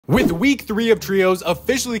With week 3 of trios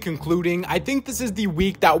officially concluding, I think this is the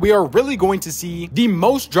week that we are really going to see the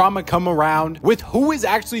most drama come around with who is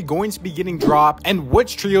actually going to be getting dropped and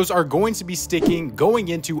which trios are going to be sticking going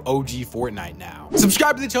into OG Fortnite now.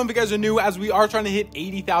 Subscribe to the channel if you guys are new, as we are trying to hit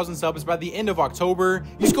 80,000 subs by the end of October.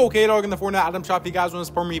 Use code KDOG in the Fortnite item shop if you guys want to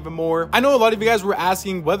support me even more. I know a lot of you guys were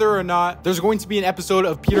asking whether or not there's going to be an episode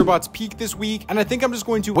of Peterbot's Peak this week, and I think I'm just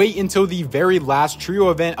going to wait until the very last trio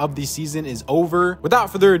event of the season is over.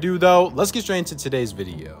 Without further ado though, let's get straight into today's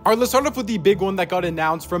video. All right, let's start off with the big one that got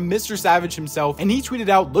announced from Mr. Savage himself, and he tweeted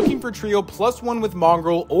out looking for trio +1 with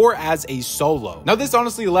mongraal or as a solo. Now this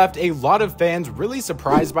honestly left a lot of fans really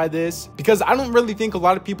surprised by this, because I don't really think a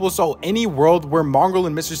lot of people saw any world where mongraal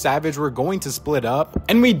and Mr. Savage were going to split up.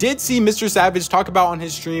 And we did see Mr. Savage talk about on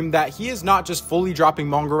his stream that he is not just fully dropping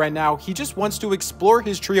mongraal right now, he just wants to explore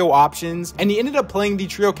his trio options, and he ended up playing the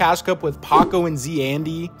trio cash cup with Paco and Z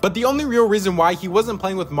Andy. But the only real reason why he wasn't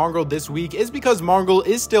playing with mongraal this week is because mongraal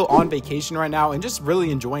is still on vacation right now and just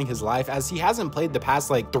really enjoying his life, as he hasn't played the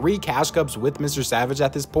past like 3 cash cups with Mr. Savage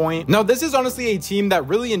at this point. Now this is honestly a team that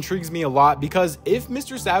really intrigues me a lot, because if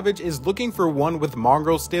Mr. Savage is looking for one with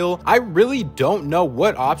mongraal still, I really don't know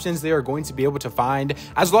what options they are going to be able to find.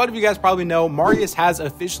 As a lot of you guys probably know, Marius has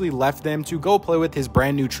officially left them to go play with his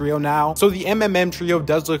brand new trio now, so the MMM trio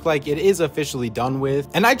does look like it is officially done with,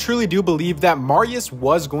 and I truly do believe that Marius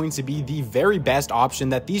was going to be the very best option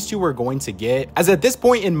that these two were going to get, as at this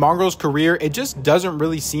point in mongraal's career, it just doesn't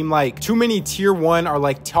really seem like too many tier 1 or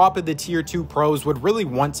like top of the tier 2 pros would really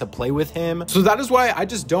want to play with him. So that is why I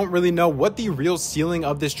just don't really know what the real ceiling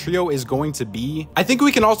of this trio is going to be. I think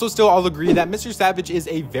we can also still all agree that Mr. Savage is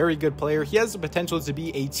a very good player. He has the potential to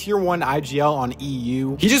be a tier 1 IGL on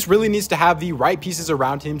EU. He just really needs to have the right pieces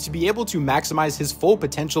around him to be able to maximize his full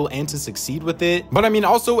potential and to succeed with it. But I mean,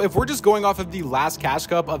 also, if we're just going off of the last cash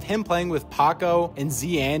cup of him playing with Paco and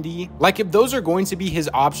Z Andy, like if those are going to be his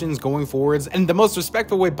options going forwards and the most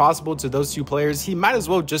respectful way possible to those two players, he might as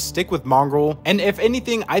well just stick with mongraal. And if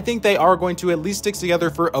anything, I think they are going to at least stick together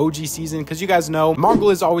for OG season, because you guys know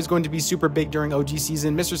mongraal is always going to be super big during OG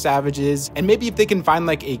season, Mr. Savage is, and maybe if they can find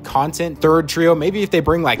like a content third trio, maybe if they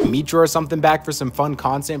bring like Mitra or something back for some fun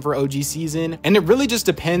content for OG season. And it really just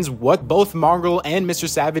depends what both mongraal and Mr.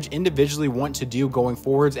 Savage individually want to do going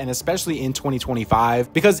forwards, and especially in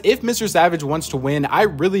 2025, because if Mr. Savage wants to win, I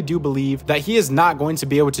really do believe that he is not going to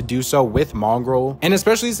be able to do so with mongraal, and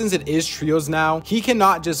especially since it is trios now, he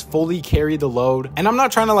cannot just fully carry the load. And I'm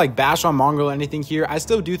not trying to like bash on mongraal or anything here, I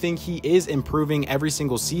still do think he is improving every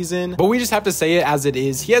single season, but we just have to say it as it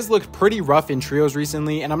is. He has looked pretty rough in trios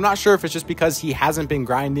recently, and I'm not sure if it's just because he hasn't been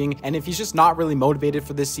grinding and if he's just not really motivated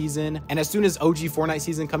for this season. And as soon as OG Fortnite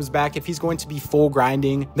season comes back, if he's going to be full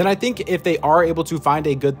grinding, then I think if they are able to find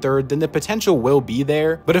a good third, then the potential will be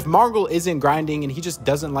there. But if mongraal isn't grinding and he just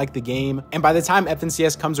doesn't like the game, and by the time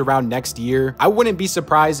FNCS comes around next year, I wouldn't be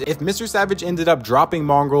surprised if Mr. Savage ended up dropping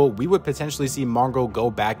mongraal. We would potentially see mongraal go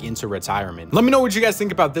back into retirement. Let me know what you guys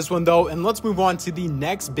think about this one though, and let's move on to the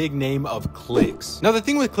next big name of Clix. Now the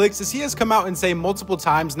thing with Clix is he has come out and say multiple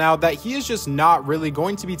times now that he is just not really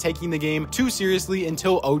going to be taking the game too seriously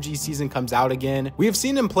until OG season comes out again. We have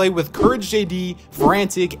seen him play with Courage JD,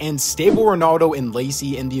 Frantic, and Stable Ronaldo and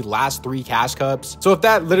Lacey in the last 3 cash cups. So if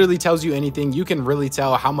that literally tells you anything, you can really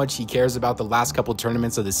tell how much he cares about the last couple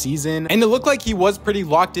tournaments of the season. And it looked like he was pretty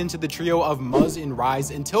locked into the trio of Muzz and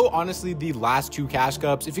Rise until honestly the last 2 cash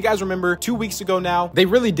cups. If you guys remember 2 weeks ago now, they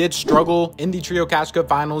really did struggle in the trio cash cup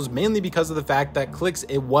finals, mainly because of the fact that Clix,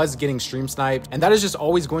 it was getting stream sniped, and that is just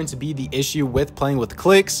always going to be the issue with playing with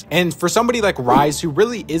Clix. And for somebody like Rise, who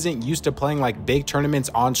really isn't used to playing like big tournaments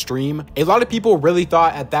on stream, a lot of people really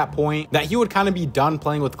thought at that point that he would kind of be done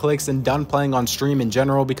playing with Clix and done playing on stream in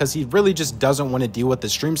general, because he really just doesn't want to deal with the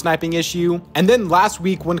stream sniping issue. And then last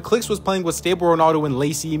week when Clix was playing with Stable Ronaldo and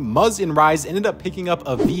Lacey, Muzz and Rise ended up picking up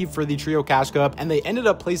a V for the trio cash cup, and they ended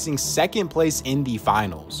up placing 2nd place in the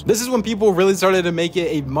finals. This is when people really started to make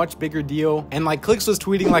it a much bigger deal, and like Clix was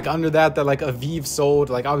tweeting like under that like Aviv sold,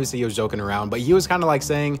 like obviously he was joking around, but he was kind of like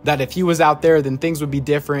saying that if he was out there then things would be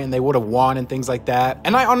different and they would have won and things like that.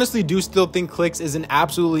 And I honestly do still think Clix is an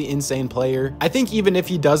absolutely insane player. I think even if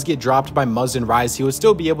he does get dropped by Muzz and Rise, he would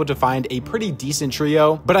still be able to find a pretty decent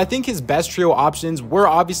trio. But I think his best trio options were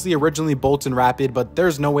obviously originally Bolt and Rapid, but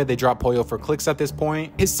there's no way they drop Pollo for Clix at this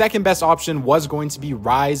point. His second best option was going to be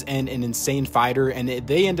Rise and an insane fighter, and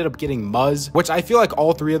they ended up getting Muzz, which I feel like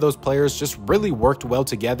all 3 of those players just really worked well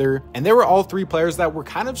together. And they were all 3 players that were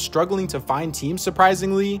kind of struggling to find teams,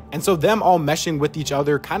 surprisingly, and so them all meshing with each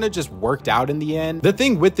other kind of just worked out in the end. The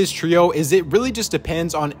thing with this trio is it really just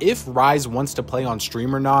depends on if Rise wants to play on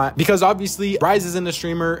stream or not, because obviously Rise isn't a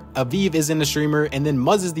streamer, Aviv isn't a streamer, and then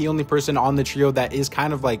Muzz is the only person on the trio that is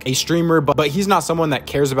kind of like a streamer, but he's not someone that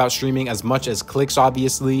cares about streaming as much as Clix,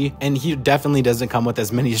 obviously, and he definitely doesn't come with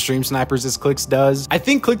as many stream snipers as Clix does. I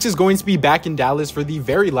think Clix is going to be back in Dallas for the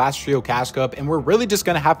very last trio Cash Cup, and we're really just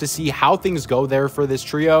going to have to see how things go there for this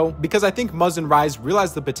trio, because I think Muzz and Rise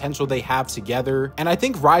realize the potential they have together, and I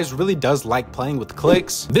think Rise really does like playing with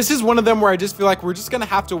Clix. This is one of them where I just feel like we're just going to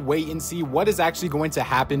have to wait and see what is actually going to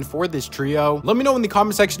happen for this trio. Let me know in the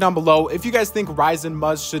comment section down below if you guys think Rise and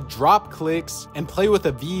Muzz should drop Clix and play with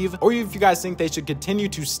Aviv, or if you guys think they should continue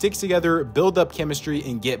to stick together, build up chemistry,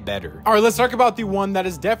 and get better. All right, let's talk about the one that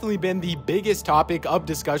has definitely been the biggest topic of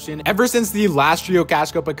discussion ever since the last trio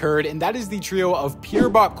Cash Cup occurred, and that is the trio of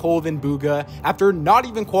Peterbot, Cold, and bugha. After not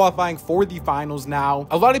even qualifying for the finals now,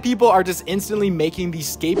 a lot of people are just instantly making the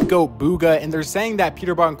scapegoat bugha, and they're saying that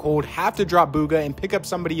Peterbot and Cold have to drop bugha and pick up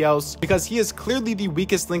somebody else because he is clearly the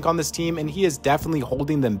weakest link on this team, and he is definitely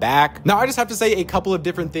holding them back. Now, I just have to say a couple of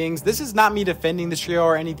different things. This is not me defending this trio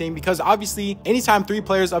or anything, because obviously anytime 3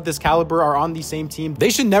 players of this caliber are on the same team, they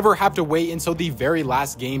should never have to wait until the very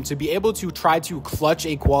last game to be able to try to clutch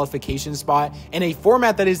a qualification spot in a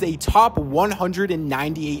format that is a top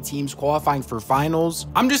 198 teams qualifying for finals.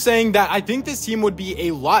 I'm just saying that I think this team would be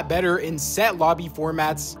a lot better in set lobby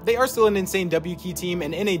formats. They are still an insane W key team,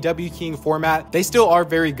 and in a W keying format, they still are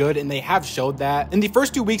very good, and they have showed that. In the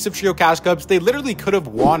first 2 weeks of Trio Cash Cups, they literally could have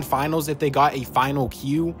won finals if they got a final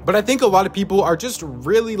queue, but I think a lot of people are just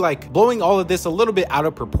really like blowing all of this a little bit out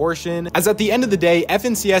of proportion, as at the end of the day,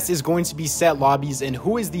 FNCS is going to be set lobbies and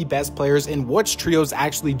who is the best players and which trios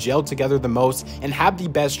actually gel together the most and have the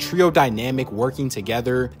best trio dynamic working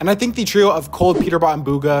together. And I think the trio of Cold, Peterbot, and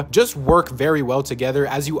bugha just work very well together,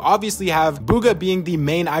 as you obviously have bugha being the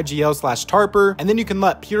main IGL / tarper, and then you can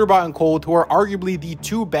let Peterbot and Cold, who are arguably the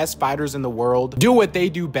 2 best fighters in the world, do what they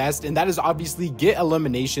do best, and that is obviously get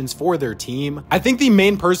eliminations for their team. I think the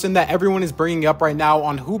main person that everyone is bringing up right now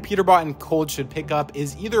on who Peterbot and Cold should pick up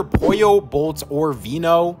is either Pollo, Bolt, or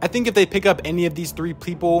Vino. I think if they pick up any of these 3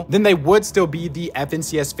 people, then they would still be the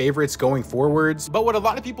FNCS favorites going forwards. But what a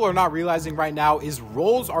lot of people are not realizing right now is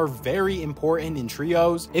roles are very important in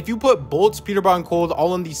trios. If you put Bolts, Peterbot, and Cold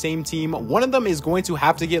all on the same team, one of them is going to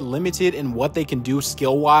have to get limited in what they can do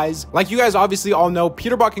skill wise. Like you guys obviously all know,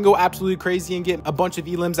 Peterbot can go absolutely crazy and get a bunch of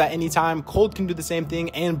elims at any time. Cold can do the same thing,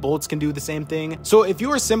 and Bolts can do the same thing. So if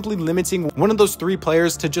you are simply limiting one of those 3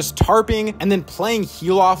 players to just tarping and then playing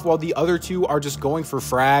heal off while the other 2 are just going for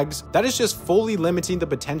frags, that is just fully limiting the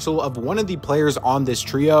potential of one of the players on this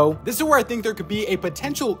trio. This is where I think there could be a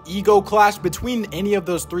potential ego clash between any of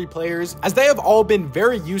those 3 players, as they have all been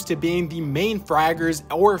very used to being the main fraggers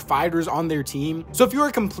or fighters on their team. So if you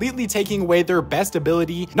are completely taking away their best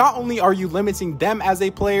ability, not only are you limiting them as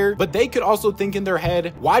a player, but they could also think in their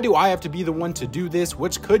head, why do I have to be the one to do this,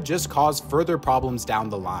 which could just cause further problems down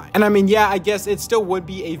the line. And I mean, yeah, I guess it still would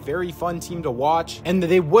be a very fun team to watch, and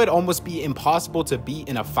they would almost be impossible to beat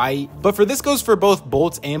in a fight. But for this goes for both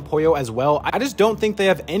Bolts and Pollo as well. I just don't think they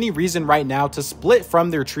have any reason right now to split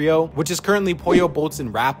from their trio, which is currently Pollo, Bolts,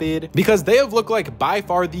 and Rapid, because they have looked like by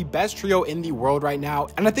far the best trio in the world right now.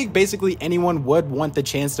 And I think basically anyone would want the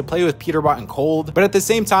chance to play with Peterbot and Cold, but at the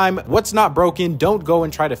same time, what's not broken, don't go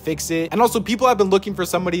and try to fix it. And also, people have been looking for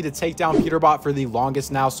somebody to take down Peterbot for the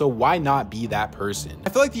longest now, so why not be that person? I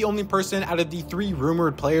feel like the only person out of the 3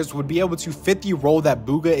 rumored players would be able to fit the role that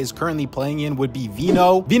bugha is currently playing in would be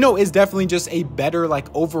Vino. Vino is definitely just a better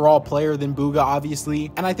like overall player than bugha,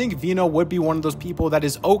 obviously, and I think Vino would be one of those people that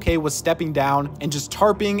is okay with stepping down and just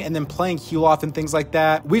tarping and then playing heal off and things like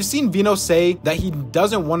that. We've seen Vino say that he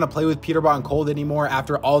doesn't want to play with Peterbot and Cold anymore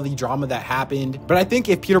after all the drama that happened, but I think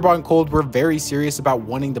if Peterbot and Cold were very serious about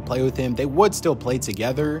wanting to play with him, they would still play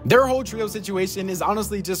together. Their whole trio situation is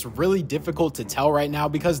honestly just really difficult to tell right now,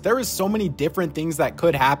 because there is so many different things that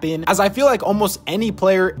could happen, as I feel like almost any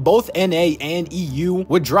player, both NA and EU,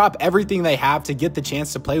 would drop everything they have to get the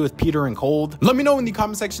chance to play with Peter and Cold. Let me know in the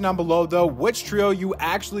comment section down below though which trio you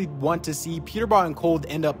actually want to see Peterbot and Cold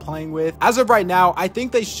end up playing with. As of right now, I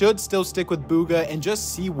think they should still stick with bugha and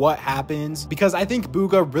just see what happens, because I think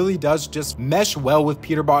bugha really does just mesh well with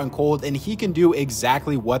Peterbot and Cold, and he can do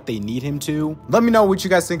exactly what they need him to. Let me know what you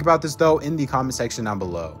guys think about this though in the comment section down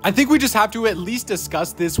below. I think we just have to at least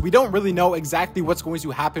discuss this. We don't really know exactly what's going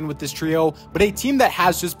to happen with this trio, but a team that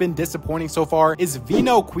has just been disappointing so far is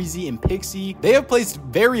Vino, Queasy, and Pixie. They have placed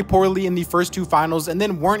very poorly in the first 2 finals and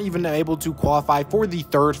then weren't even able to qualify for the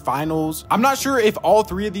 3rd finals. I'm not sure if all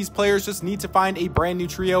 3 of these players just need to find a brand new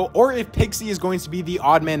trio, or if Pixie is going to be the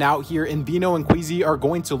odd man out here and Vino and Queasy are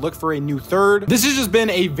going to look for a new 3rd. This has just been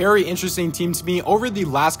a very interesting team to me over the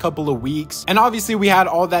last couple of weeks, and obviously we had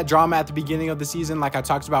all that drama at the beginning of the season like I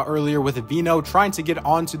talked talked about earlier with Vino trying to get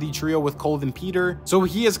onto the trio with Cole and Peter. So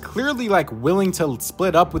he is clearly like willing to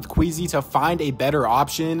split up with Queasy to find a better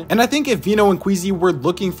option. And I think if Vino and Queasy were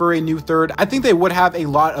looking for a new third, I think they would have a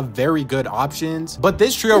lot of very good options. But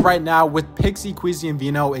this trio right now with Pixie, Queasy, and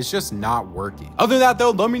Vino is just not working. Other than that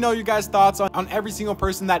though, let me know your guys' thoughts on every single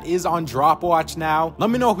person that is on drop watch now.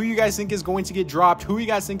 Let me know who you guys think is going to get dropped, who you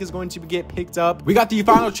guys think is going to get picked up. We got the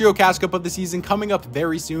final trio cash cup of the season coming up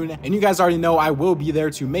very soon, and you guys already know I will be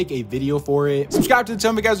there to make a video for it. Subscribe to the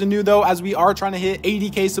channel if you guys are new though, as we are trying to hit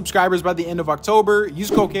 80k subscribers by the end of October.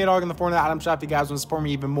 Use code KDOG in the Fortnite item shop if you guys want to support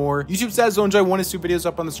me even more. YouTube says they'll enjoy 1 to 2 videos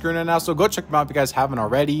up on the screen right now, so go check them out if you guys haven't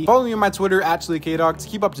already. Follow me on my Twitter at KDOG to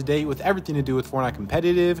keep up to date with everything to do with Fortnite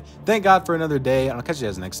competitive. Thank God for another day, and I'll catch you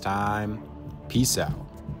guys next time. Peace out.